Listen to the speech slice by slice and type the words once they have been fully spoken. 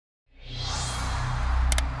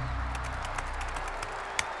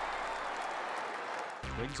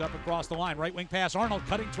Brings up across the line. Right wing pass. Arnold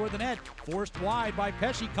cutting toward the net. Forced wide by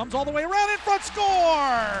Pesci. Comes all the way around in front.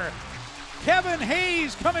 Score! Kevin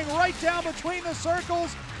Hayes coming right down between the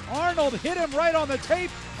circles. Arnold hit him right on the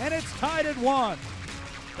tape, and it's tied at 1.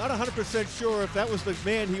 Not 100% sure if that was the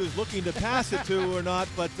man he was looking to pass it to or not,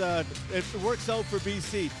 but it works out for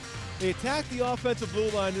BC. They attack the offensive blue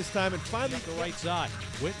line this time and finally the right side.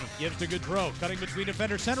 Whitman gives to Gaudreau, cutting between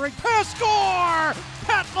defenders, centering, pass, score!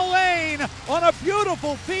 Pat Mullane on a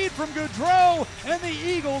beautiful feed from Gaudreau, and the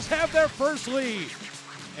Eagles have their first lead.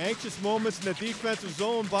 Anxious moments in the defensive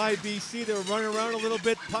zone by BC. They were running around a little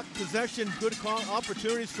bit, puck possession, good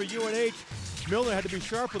opportunities for UNH. Milner had to be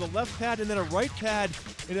sharp with a left pad and then a right pad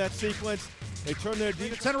in that sequence. They turn their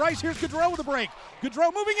defense. Center ice, here's Gaudreau with a break.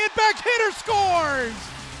 Gaudreau moving in, back hitter scores!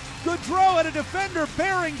 Gaudreau had a defender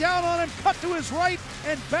bearing down on him, cut to his right,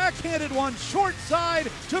 and backhanded one short side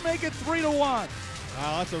to make it 3-1. Wow,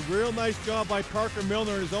 that's a real nice job by Parker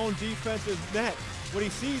Milner in his own defensive net. What he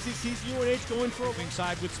sees UNH going for a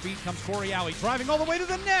side with speed comes Corey Alley, driving all the way to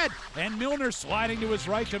the net, and Milner sliding to his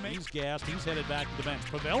right to make. He's gassed, he's headed back to the bench.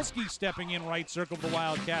 Pavelski stepping in right circle for the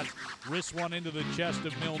Wildcats, wrists one into the chest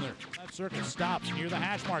of Milner. Left circle stops near the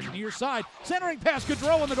hash mark, near side, centering pass,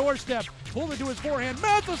 Gaudreau on the doorstep, pulled it to his forehand,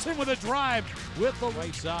 Matheson with a drive with the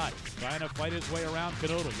right side, trying to fight his way around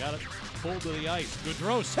Canoto, got it pulled to the ice.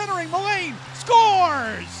 Gaudreau centering, Mullane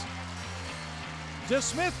scores!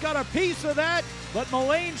 DeSmith got a piece of that, but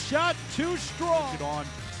Mullane shot too strong. On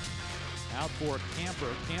out for Camper.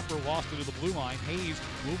 Camper lost it to the blue line. Hayes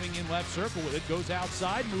moving in left circle with it, goes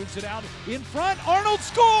outside, moves it out in front. Arnold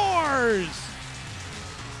scores!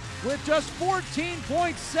 With just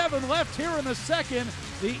 14.7 left here in the second,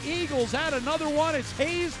 the Eagles add another one. It's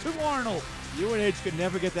Hayes to Arnold. UNH could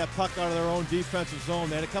never get that puck out of their own defensive zone.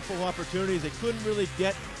 They had a couple of opportunities. They couldn't really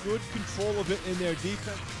get good control of it in their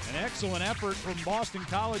defense. An excellent effort from Boston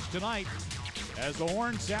College tonight as the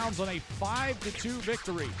horn sounds on a 5-2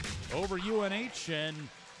 victory over UNH, and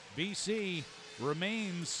BC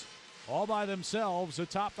remains all by themselves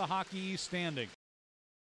atop the Hockey East standing.